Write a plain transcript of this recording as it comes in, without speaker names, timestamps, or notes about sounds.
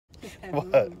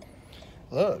What?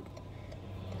 Look.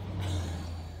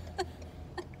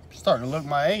 Starting to look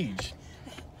my age.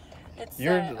 It's,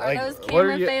 You're are those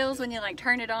camera fails when you like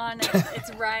turn it on and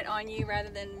it's right on you rather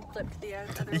than flipped the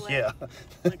other way? Yeah.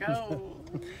 Like, oh.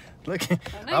 Look,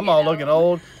 I'm all looking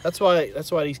old. That's why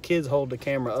these kids hold the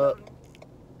camera up.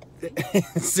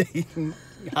 See,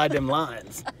 hide them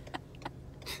lines.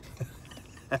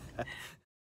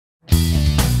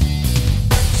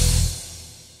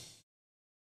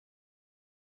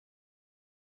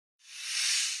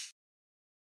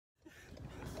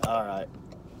 All right.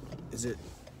 It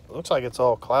looks like it's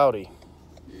all cloudy.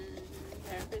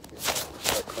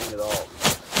 Gotta clean it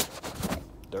off.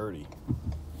 Dirty.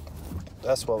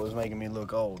 That's what was making me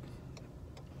look old.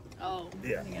 Oh,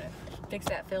 yeah. You gotta fix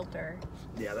that filter.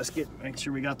 Yeah, let's make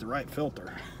sure we got the right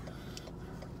filter.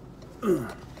 I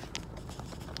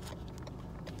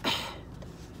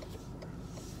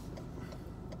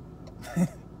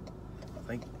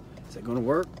think, is that gonna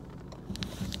work?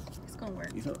 It's gonna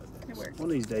work. You know, it works. One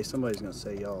of these days somebody's gonna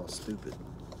say y'all stupid.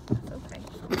 It's okay.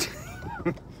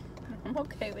 I'm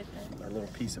okay with that. That little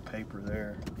piece of paper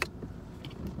there.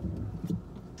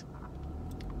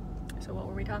 So what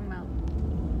were we talking about?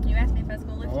 You asked me if I was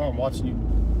gonna lift Oh, I'm watching you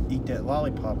eat that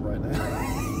lollipop right now.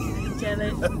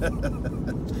 Jealous.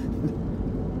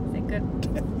 It's a good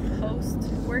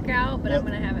post-workout, but I'm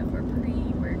gonna have it for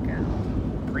pre-workout.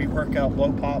 Pre-workout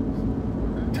blow pop.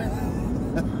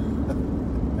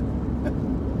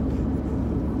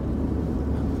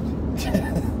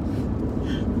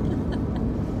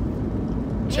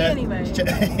 Anyway.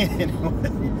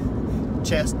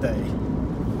 Chest day.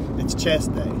 It's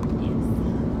chest day. Yes.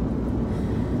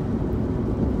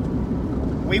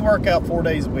 We work out 4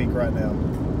 days a week right now.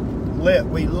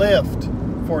 We lift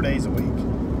 4 days a week.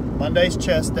 Monday's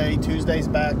chest day, Tuesday's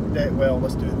back day. Well,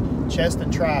 let's do it. Chest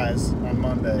and tries on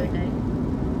Monday.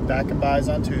 Back and buys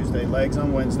on Tuesday. Legs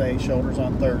on Wednesday. Shoulders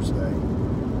on Thursday.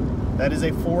 That is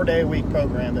a 4-day-a-week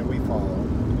program that we follow.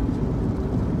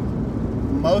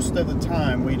 Most of the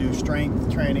time we do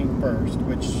strength training first,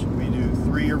 which we do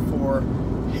 3 or 4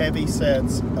 heavy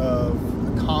sets of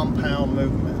compound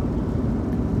movement.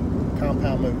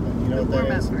 Compound movement. You know what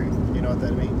that is? You know what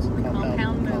that means?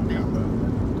 Compound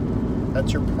movement.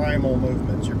 That's your primal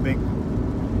movements. Your big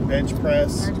bench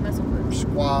press, large muscle groups,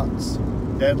 squats,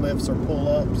 deadlifts or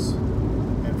pull-ups,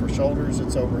 and for shoulders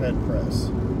it's overhead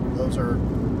press. Those are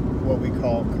what we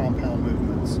call compound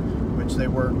movements, which they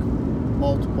work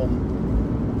multiple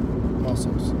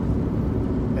muscles.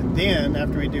 And then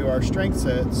after we do our strength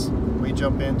sets, we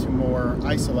jump into more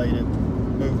isolated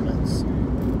movements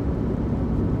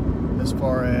as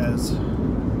far as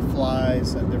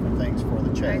flies and different things for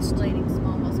the chest. Isolating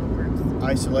small muscle groups.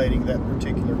 Isolating that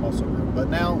particular muscle group. But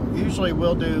now usually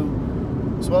we'll do,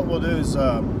 so what we'll do is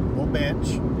we'll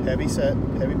bench, heavy set,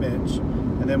 heavy bench,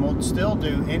 and then we'll still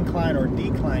do incline or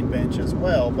decline bench as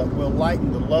well, but we'll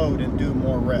lighten the load and do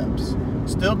more reps.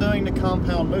 Still doing the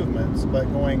compound movements,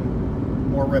 but going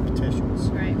more repetitions.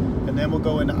 Right. And then we'll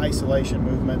go into isolation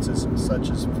movements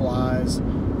such as flies,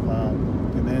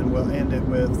 and then we'll end it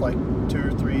with like 2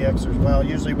 or 3 exercises. Well,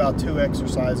 usually about 2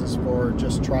 exercises for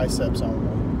just triceps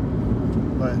only.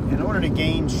 But in order to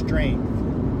gain strength,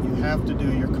 you have to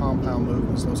do your compound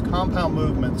movements. Those compound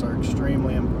movements are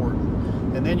extremely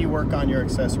important. And then you work on your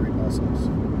accessory muscles.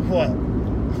 What?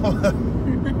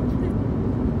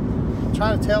 I'm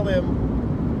trying to tell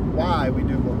them why we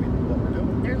do what we're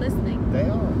doing. They're listening. They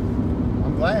are.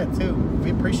 I'm glad too.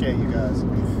 We appreciate you guys.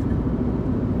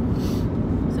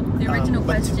 So the original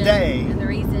question today, and the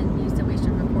reason you said we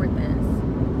should record this.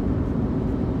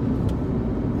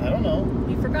 I don't know.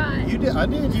 You forgot. You did. I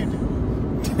did. You did.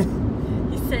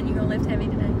 You said you're gonna lift heavy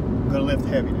today. I'm gonna lift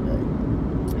heavy today.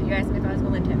 You asked me if I was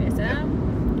gonna lift heavy. I said,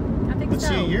 I think but so.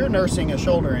 But see, you're nursing a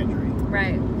shoulder injury.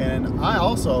 Right. And I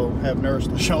also have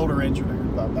nursed a shoulder injury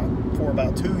for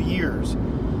about 2 years.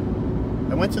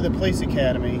 I went to the police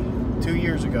academy 2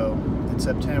 years ago in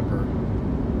September,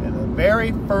 and the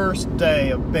very first day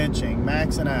of benching,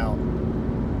 maxing out,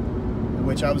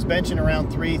 which I was benching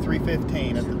around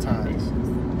 315 at the time,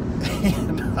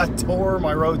 and I tore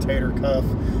my rotator cuff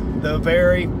the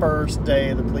very first day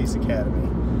of the police academy,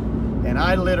 and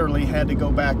I literally had to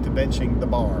go back to benching the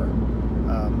bar.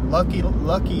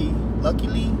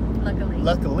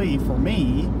 Luckily for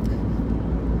me,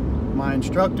 my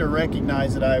instructor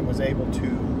recognized that I was able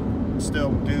to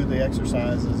still do the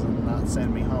exercises and not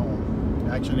send me home.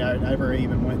 Actually, I never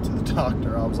even went to the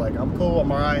doctor. I was like, I'm cool,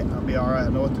 I'm alright, I'll be alright, I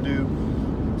know what to do.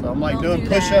 So I'm like doing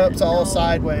push-ups all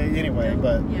sideways anyway,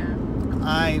 but yeah.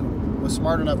 I was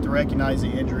smart enough to recognize the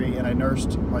injury and I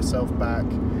nursed myself back.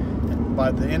 And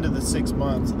by the end of the 6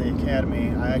 months of the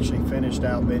academy, I actually finished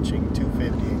out benching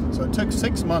 250. So it took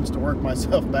 6 months to work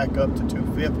myself back up to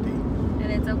 250.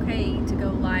 And it's okay to go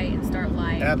light and start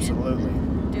light. Absolutely.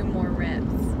 And do more reps.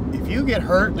 If you get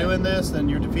hurt doing this, then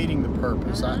you're defeating the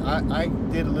purpose. I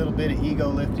did a little bit of ego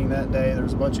lifting that day. There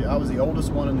was a bunch of, I was the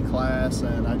oldest one in the class,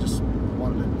 and I just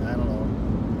wanted to, I don't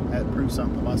know, I had to prove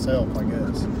something to myself, I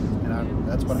guess. And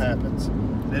that's what happens.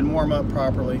 Didn't warm up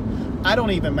properly. I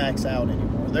don't even max out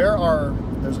anymore.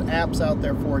 There's apps out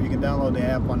there for it. You can download the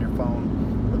app on your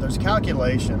phone, but there's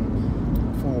calculation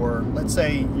for, let's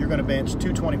say you're going to bench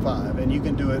 225 and you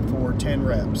can do it for 10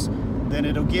 reps. Then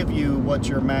it'll give you what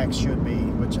your max should be,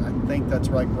 which I think that's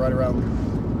right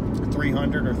around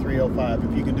 300 or 305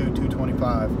 if you can do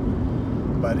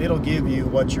 225. But it'll give you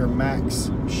what your max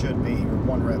should be, your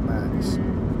 1 rep max.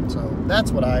 So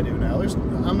that's what I do now.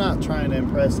 I'm not trying to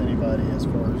impress anybody as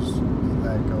far as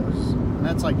that goes. And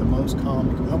that's like the most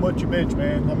common. How much you bench,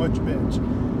 man? How much you bench?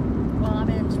 Well, I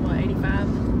bench, what, 85?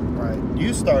 Right.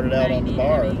 You started out on the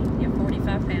bar. Yeah,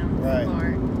 45 pounds. Right.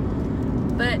 Bar.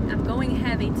 But I'm going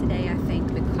heavy today, I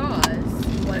think, because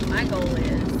what my goal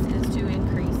is to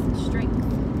increase strength.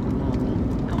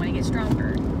 I want to get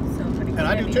stronger. So I'm putting. And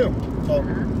I do too. So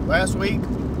last week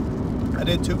I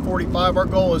did 245. Our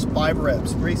goal is 5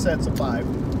 reps, 3 sets of 5.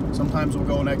 Sometimes we'll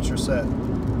go an extra set,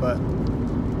 but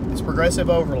it's progressive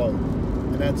overload,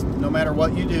 and that's no matter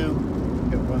what you do.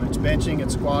 When it's benching,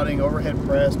 it's squatting, overhead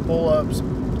press, pull-ups,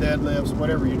 deadlifts,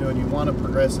 whatever you're doing, you want to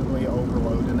progressively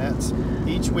overload, and that's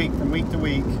each week, from week to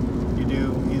week, you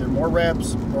do either more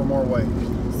reps or more weight.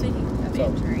 Speaking of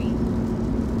injury,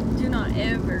 do not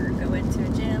ever go into a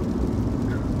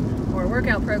gym or a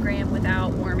workout program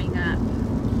without warming up.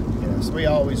 Yes, we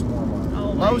always warm up.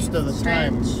 Always. Most of the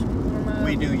time, warm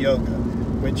we do yoga,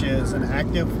 which is an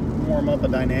active warm-up, a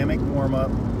dynamic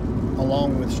warm-up,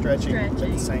 along with stretching at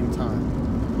the same time.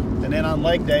 And then on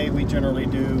leg day, we generally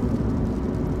do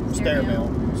stair mill,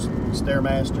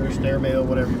 stairmaster, stair mill,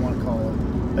 whatever you want to call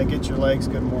it. That gets your legs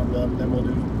good and warmed up. Then we'll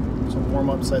do some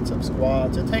warm-up sets of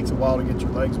squats. It takes a while to get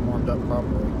your legs warmed up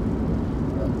properly.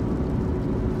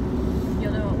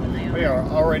 You'll know it when they are. We are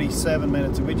already 7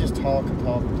 minutes, and we just talk and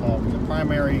talk and talk. The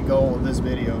primary goal of this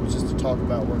video is just to talk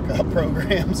about workout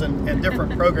programs and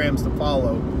different programs to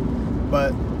follow.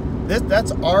 But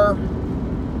that's our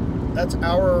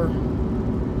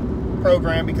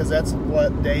program, because that's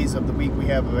what days of the week we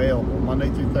have available. Monday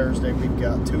through Thursday, we've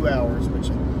got 2 hours, which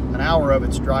an hour of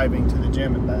it's driving to the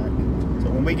gym and back.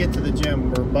 So when we get to the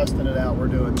gym, we're busting it out. We're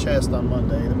doing chest on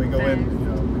Monday. Then we go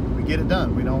in, we get it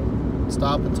done. We don't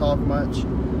stop and talk much.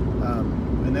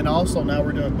 And then also now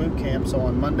we're doing boot camp. So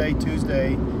on Monday,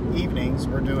 Tuesday evenings,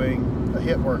 we're doing a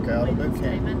HIIT workout, a boot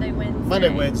camp. Monday,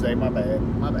 Wednesday, my bad.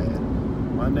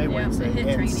 Monday, Wednesday, and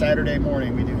training. Saturday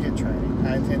morning we do HIIT training,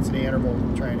 high intensity interval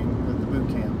training with the boot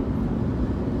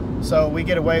camp. So we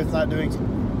get away with not doing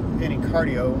any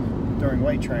cardio during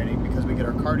weight training because we get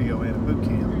our cardio in at boot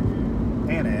camp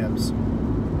and abs.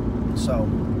 So,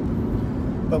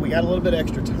 but we got a little bit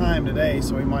extra time today,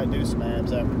 so we might do some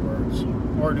abs afterwards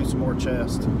or do some more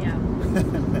chest. Yeah.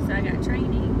 So I got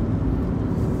training.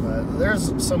 But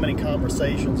there's so many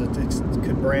conversations that it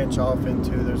could branch off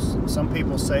into. There's some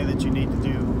people say that you need to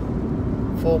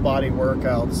do full body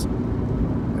workouts,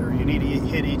 or you need to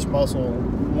hit each muscle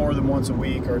more than once a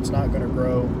week, or it's not going to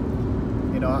grow.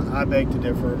 You know, I beg to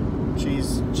differ.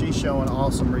 She's showing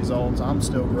awesome results. I'm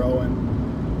still growing.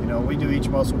 You know, we do each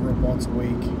muscle group once a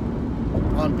week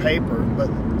on paper, but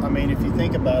I mean, if you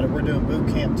think about it, we're doing boot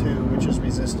camp too, which is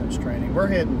resistance training. We're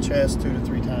hitting chest 2 to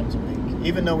 3 times a week.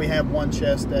 Even though we have one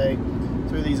chest day,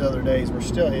 through these other days, we're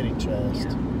still hitting chest.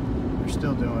 Yeah. We're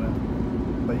still doing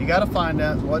it. But you got to find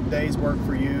out what days work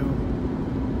for you,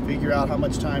 figure out how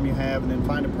much time you have, and then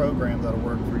find a program that'll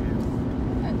work for you.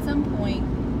 At some point,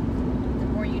 the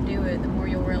more you do it, the more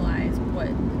you'll realize what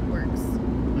works,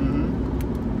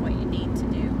 what you need to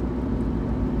do.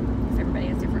 Because everybody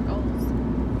has different goals. If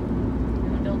you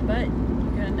want to build a butt,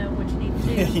 you're going to know what you need to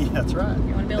do. Yeah, that's right.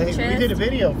 You want to build a chest? We did a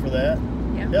video for that.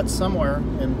 Yeah. That's somewhere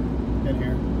in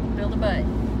here. Build a butt.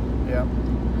 Yeah.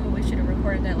 Ooh, we should have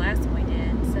recorded that last one we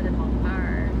did. Set it on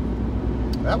fire.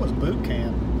 That was boot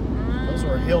camp. Those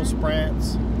were hill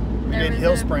sprints. We did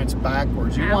hill sprints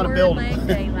backwards. You want to build our leg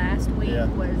day last week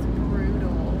was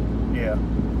brutal. Yeah.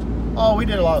 Oh, we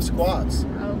did a lot of squats.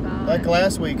 Oh God. Like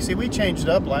last week. See, we changed it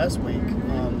up last week.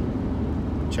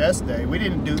 Chest day. We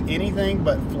didn't do anything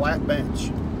but flat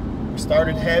bench. We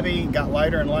started heavy, got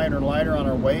lighter and lighter and lighter on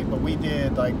our weight, but we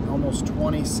did like almost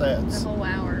 20 sets. The whole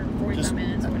hour, 45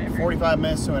 minutes, whatever. 45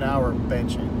 minutes to an hour of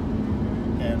benching.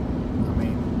 And I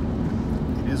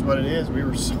mean, it is what it is. We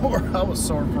were sore. I was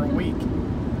sore for a week.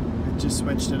 just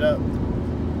switched it up.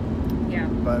 Yeah.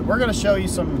 But we're going to show you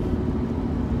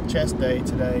some chest day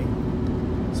today.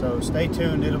 So stay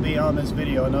tuned. It'll be on this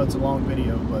video. I know it's a long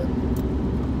video, but...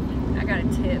 I got a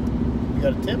tip. You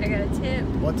got a tip? I got a tip.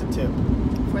 What's a tip?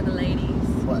 For the ladies.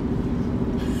 What?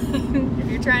 If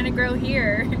you're trying to grow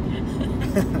here,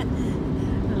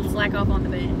 slack off on the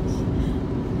bench.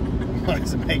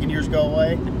 Is it making yours go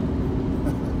away?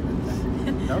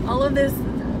 Nope. All of this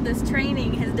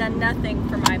training has done nothing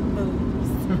for my boobs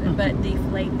but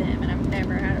deflate them, and I've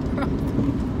never had a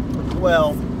problem.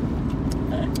 Well,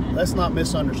 let's not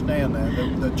misunderstand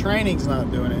that. The training's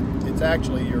not doing it. It's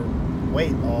actually your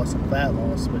weight loss and fat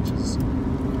loss, which is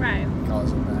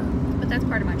causing that. But that's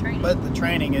part of my training. But the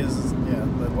training is, yeah,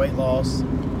 the weight loss,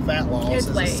 fat loss. It's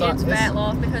fat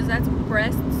loss because that's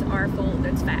breasts are full.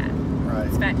 It's fat. Right.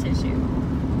 It's fat tissue.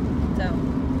 So,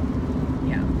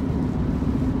 yeah.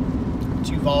 But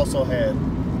you've also had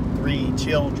 3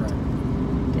 children.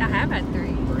 I have had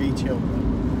 3. 3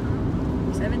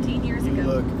 children. 17 years ago. You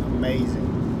look amazing.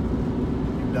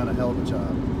 You've done a hell of a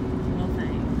job. Well,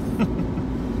 thanks.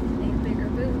 Need bigger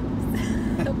boobs.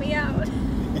 Help me out.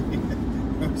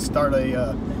 Start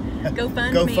a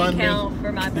GoFundMe account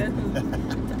for my boobs.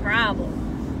 It's a problem.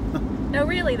 No,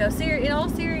 really though. In all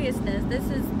seriousness, this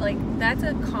is that's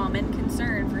a common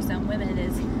concern for some women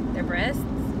is their breasts.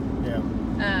 Yeah.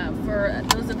 For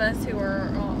those of us who are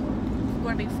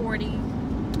going to be 40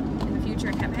 in the future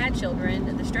and have had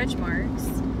children, the stretch marks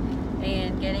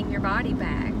and getting your body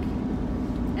back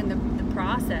and the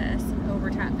process over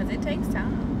time, because it takes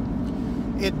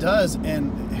time. It does,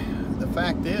 and the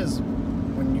fact is,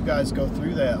 when you guys go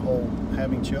through that whole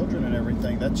having children and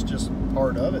everything, that's just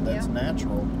part of it. That's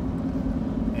natural.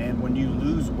 And when you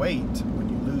lose weight, when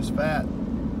you lose fat,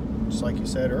 just like you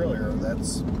said earlier,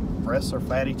 breasts are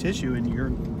fatty tissue, and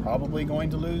you're probably going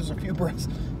to lose a few breasts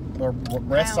or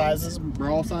breast sizes,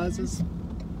 bra sizes.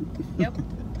 Yep.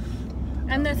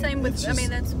 And the same with, I mean,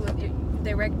 that's what you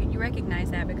recognize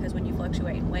that because when you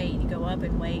fluctuate in weight, you go up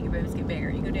in weight, your boobs get bigger.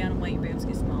 You go down in weight, your boobs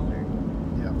get smaller.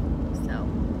 Yeah. So.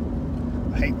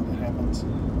 I hate when that happens.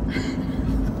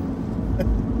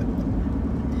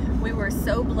 We were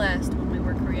so blessed when we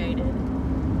were created.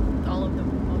 All of the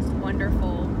most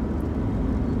wonderful,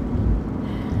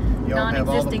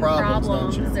 non-existing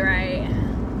problems, right?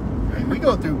 And we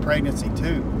go through pregnancy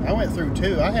too. I went through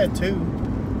 2. I had 2.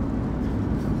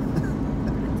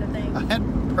 That's a thing. I had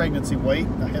pregnancy weight.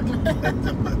 I had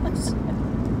to lose.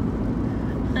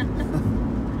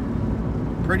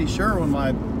 Pretty sure when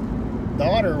my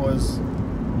daughter was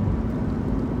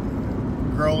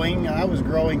growing, I was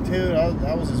growing too.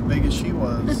 I was as big as she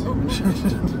was.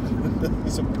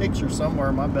 There's a picture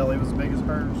somewhere. My belly was as big as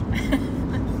hers.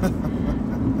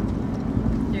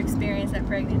 You experienced that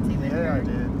pregnancy with her? Yeah, I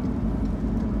did.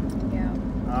 Yeah.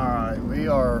 All right, we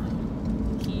are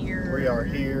here. We are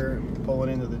here, pulling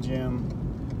into the gym.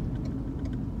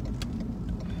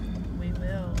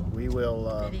 We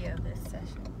will video this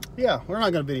session. Yeah, we're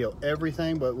not going to video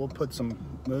everything, but we'll put some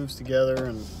moves together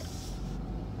and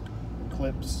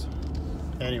clips.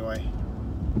 Anyway,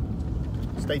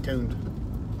 stay tuned.